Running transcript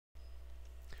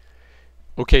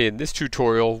Okay, in this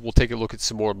tutorial we'll take a look at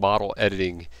some more model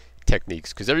editing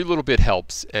techniques because every little bit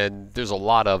helps and there's a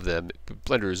lot of them.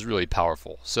 Blender is really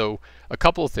powerful. So a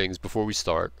couple of things before we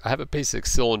start. I have a basic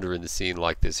cylinder in the scene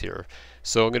like this here.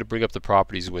 So I'm going to bring up the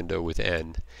properties window with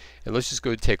N and let's just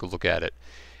go take a look at it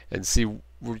and see.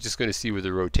 We're just going to see where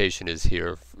the rotation is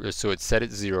here. So it's set at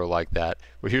 0 like that.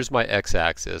 Well, here's my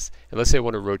x-axis and let's say I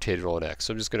want to rotate it on x.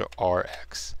 So I'm just going to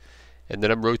Rx and then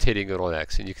I'm rotating it on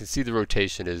x and you can see the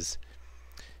rotation is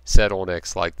set on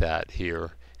X like that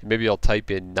here. And maybe I'll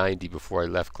type in 90 before I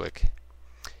left click.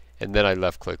 And then I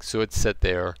left click. So it's set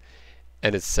there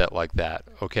and it's set like that.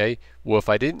 Okay? Well, if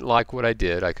I didn't like what I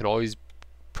did, I can always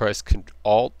press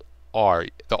Alt R.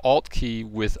 The Alt key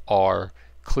with R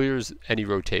clears any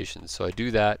rotation. So I do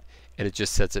that and it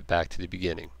just sets it back to the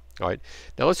beginning. Alright?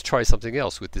 Now let's try something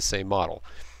else with this same model.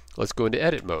 Let's go into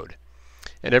edit mode.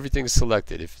 And everything's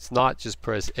selected. If it's not, just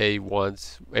press A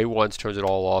once. A once turns it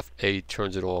all off. A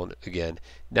turns it on again.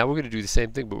 Now we're going to do the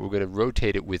same thing, but we're going to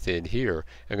rotate it within here.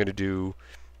 I'm going to do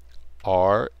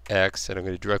RX and I'm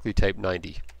going to directly type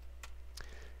 90.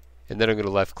 And then I'm going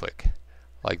to left click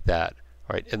like that.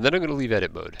 Alright, and then I'm going to leave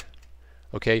edit mode.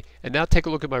 Okay, and now take a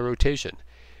look at my rotation.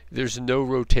 There's no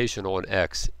rotation on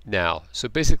X now. So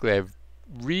basically I've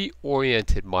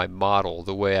reoriented my model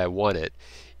the way I want it,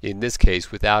 in this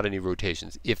case without any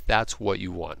rotations, if that's what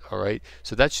you want. Alright,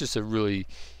 so that's just a really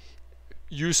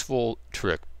useful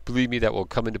trick. Believe me, that will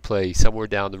come into play somewhere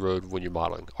down the road when you're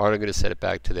modeling. Alright, I'm going to set it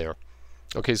back to there.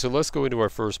 Okay, so let's go into our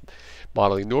first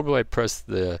modeling. Normally I press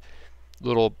the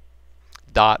little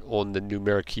dot on the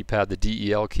numeric keypad, the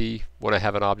DEL key, when I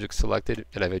have an object selected,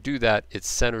 and if I do that, it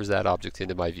centers that object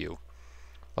into my view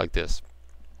like this.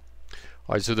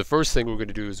 Alright, so the first thing we're going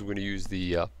to do is we're going to use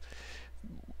the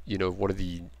one of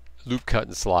the loop cut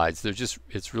and slides.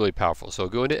 It's really powerful. So I'll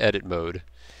go into edit mode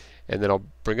and then I'll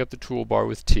bring up the toolbar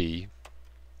with T,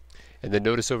 and then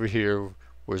notice over here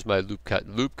where's my loop cut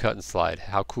and slide.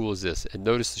 How cool is this? And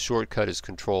notice the shortcut is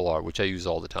Control R, which I use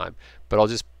all the time, but I'll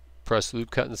just press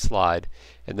loop cut and slide,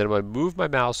 and then when I move my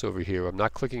mouse over here, I'm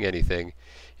not clicking anything,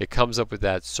 it comes up with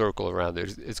that circle around there.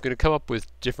 It's going to come up with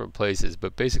different places,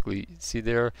 but basically see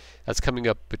there, that's coming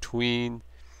up between.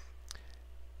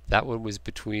 That one was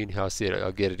between, I'll see it,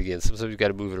 I'll get it again. Sometimes you've got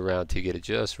to move it around to get it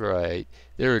just right.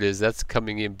 There it is. That's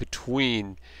coming in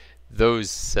between those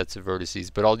sets of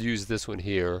vertices. But I'll use this one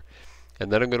here. And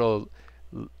then I'm going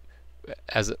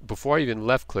to, before I even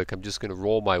left click, I'm just going to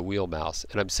roll my wheel mouse.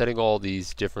 And I'm setting all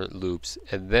these different loops.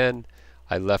 And then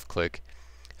I left click.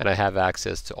 And I have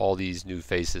access to all these new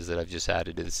faces that I've just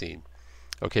added to the scene.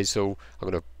 Okay, so I'm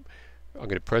going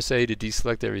to press A to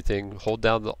deselect everything, hold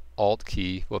down the Alt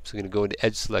key. Whoops, I'm going to go into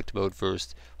edge select mode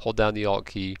first, hold down the Alt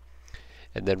key,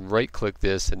 and then right click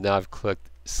this, and now I've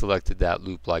selected that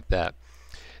loop like that.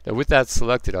 Now with that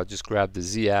selected, I'll just grab the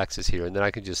Z axis here, and then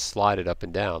I can just slide it up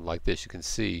and down like this. You can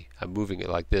see I'm moving it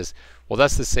like this. Well,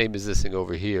 that's the same as this thing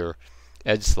over here,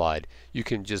 edge slide. You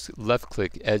can just left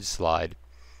click edge slide,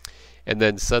 and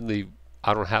then suddenly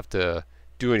I don't have to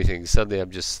do anything. Suddenly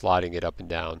I'm just sliding it up and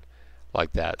down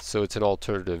like that. So it's an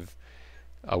alternative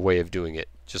way of doing it,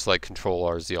 just like Control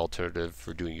R is the alternative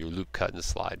for doing your loop cut and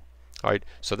slide. Alright,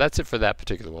 so that's it for that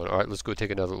particular one. Alright, let's go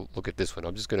take another look at this one.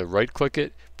 I'm just going to right click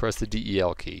it, press the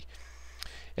DEL key,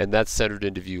 and that's centered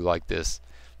into view like this.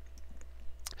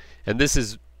 And this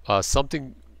is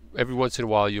something every once in a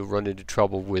while you'll run into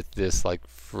trouble with this. Like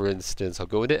for instance, I'll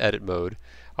go into edit mode,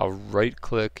 I'll right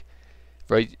click,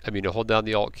 I'll hold down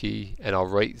the Alt key, and I'll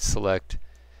right select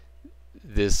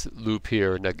this loop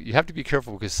here. Now you have to be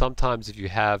careful because sometimes if you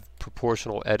have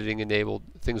proportional editing enabled,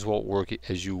 things won't work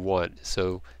as you want,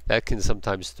 so that can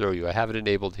sometimes throw you. I have it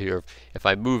enabled here. If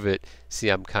I move it, see,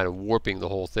 I'm kind of warping the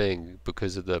whole thing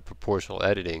because of the proportional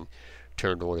editing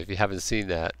turned on. If you haven't seen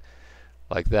that,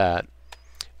 like that.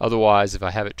 Otherwise, if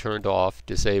I have it turned off,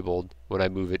 disabled, when I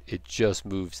move it, it just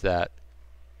moves that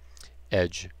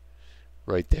edge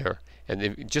right there. And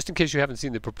if, just in case you haven't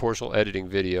seen the proportional editing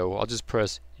video, I'll just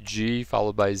press G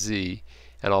followed by Z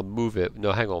and I'll move it.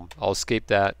 No, hang on. I'll escape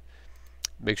that.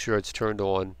 Make sure it's turned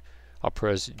on. I'll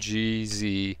press G,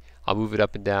 Z. I'll move it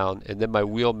up and down, and then my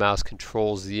wheel mouse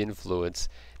controls the influence.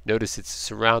 Notice it's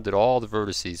surrounded all the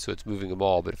vertices, so it's moving them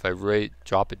all. But if I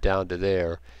drop it down to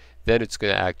there, then it's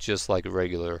going to act just like a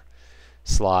regular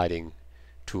sliding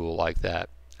tool like that.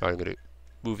 All right, I'm going to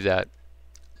move that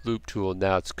loop tool,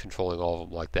 now it's controlling all of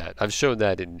them like that. I've shown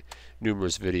that in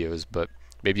numerous videos, but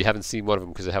maybe you haven't seen one of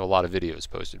them because I have a lot of videos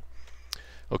posted.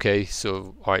 Okay,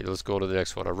 so alright, let's go on to the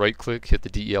next one. I'll right click, hit the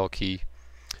DEL key,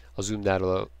 I'll zoom that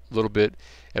a little bit,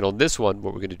 and on this one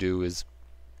what we're going to do is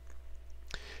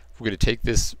we're going to take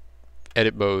this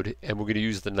edit mode, and we're going to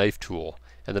use the knife tool.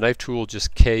 And the knife tool,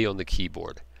 just K on the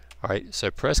keyboard. Alright, so I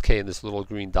press K and this little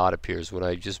green dot appears. When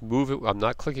I just move it, I'm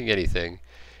not clicking anything.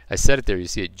 I set it there, you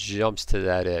see it jumps to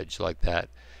that edge like that.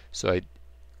 So I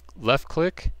left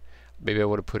click, maybe I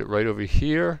want to put it right over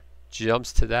here,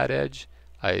 jumps to that edge.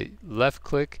 I left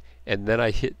click, and then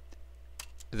I hit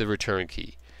the return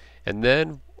key. And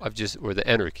then or the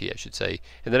enter key I should say,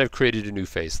 and then I've created a new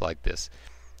face like this.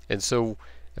 And so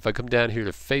if I come down here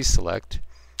to face select,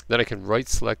 then I can right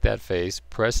select that face,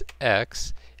 press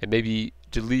X, and maybe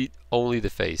delete only the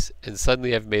face, and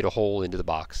suddenly I've made a hole into the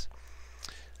box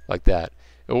like that.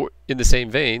 Or in the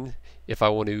same vein, if I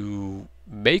want to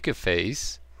make a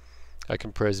face, I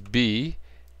can press B,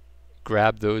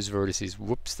 grab those vertices.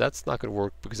 Whoops, that's not going to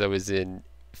work because I was in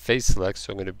face select,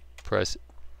 so I'm going to press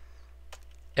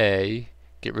A,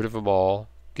 get rid of them all,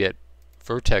 get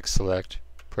vertex select,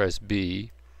 press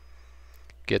B,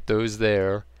 get those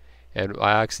there, and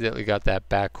I accidentally got that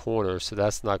back corner, so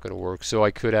that's not going to work. So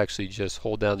I could actually just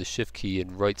hold down the shift key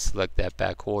and right select that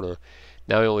back corner.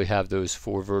 Now I only have those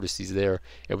 4 vertices there,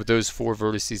 and with those 4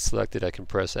 vertices selected I can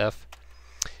press F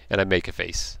and I make a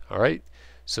face. Alright,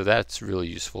 so that's really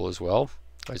useful as well.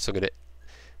 Alright, so I'm going to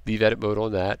leave edit mode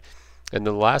on that. And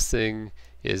the last thing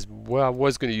is, well, I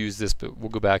was going to use this, but we'll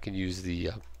go back and use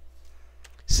the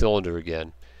cylinder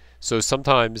again. So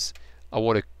sometimes I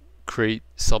want to create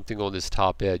something on this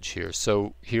top edge here.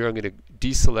 So here I'm going to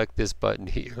deselect this button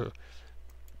here.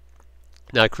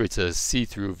 Now it creates a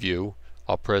see-through view.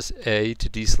 I'll press A to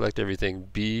deselect everything,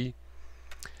 B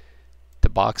to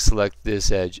box select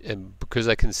this edge, and because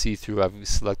I can see through, I've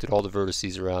selected all the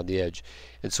vertices around the edge.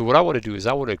 And so what I want to do is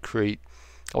I want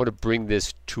to bring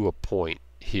this to a point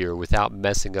here without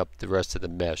messing up the rest of the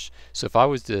mesh. So if I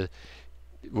was to,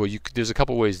 well, there's a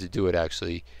couple ways to do it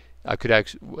actually. I could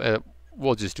actually,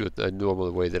 we'll just do it the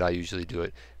normal way that I usually do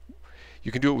it.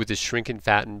 You can do it with the shrink and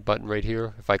fatten button right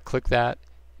here. If I click that,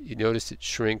 you notice it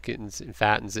shrinks and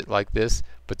fattens it like this,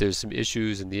 but there's some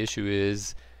issues, and the issue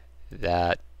is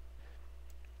that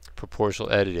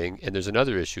proportional editing, and there's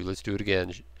another issue. Let's do it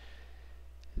again.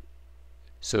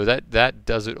 So that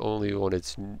does it only on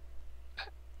its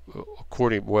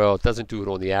well, it doesn't do it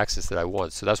on the axis that I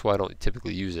want, so that's why I don't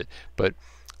typically use it. But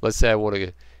let's say I want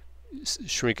to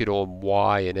shrink it on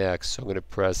Y and X, so I'm going to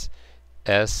press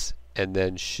S and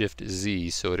then Shift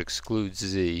Z, so it excludes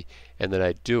Z, and then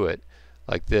I do it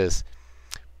like this,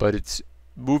 but it's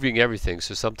moving everything.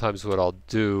 So sometimes what I'll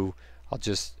do,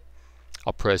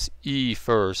 I'll press E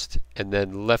first and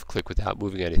then left click without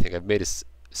moving anything. I've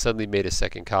suddenly made a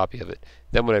second copy of it.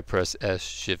 Then when I press S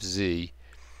Shift Z,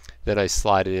 then I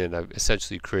slide it in. I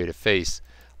essentially create a face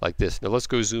like this. Now let's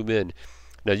go zoom in.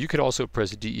 Now you can also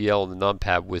press DEL on the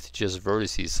numpad with just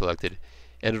vertices selected,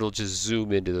 and it'll just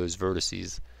zoom into those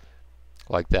vertices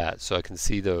like that, so I can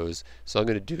see those. So I'm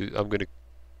going to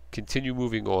continue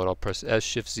moving on. I'll press S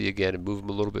Shift Z again and move them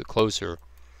a little bit closer,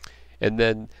 and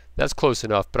then that's close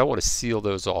enough, but I want to seal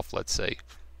those off, let's say.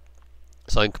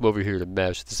 So I can come over here to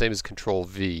mesh, the same as Control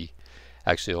V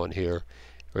actually on here,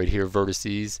 right here,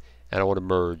 vertices, and I want to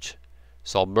merge.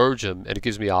 So I'll merge them, and it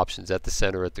gives me options at the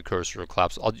center, at the cursor, or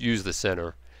collapse. I'll use the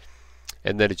center,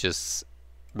 and then it just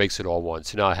makes it all one.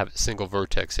 So now I have a single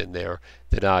vertex in there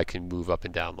that now I can move up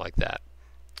and down like that.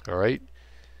 Alright,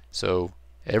 so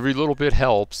every little bit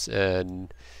helps,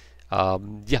 and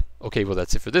yeah, okay, well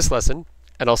that's it for this lesson,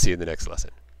 and I'll see you in the next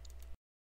lesson.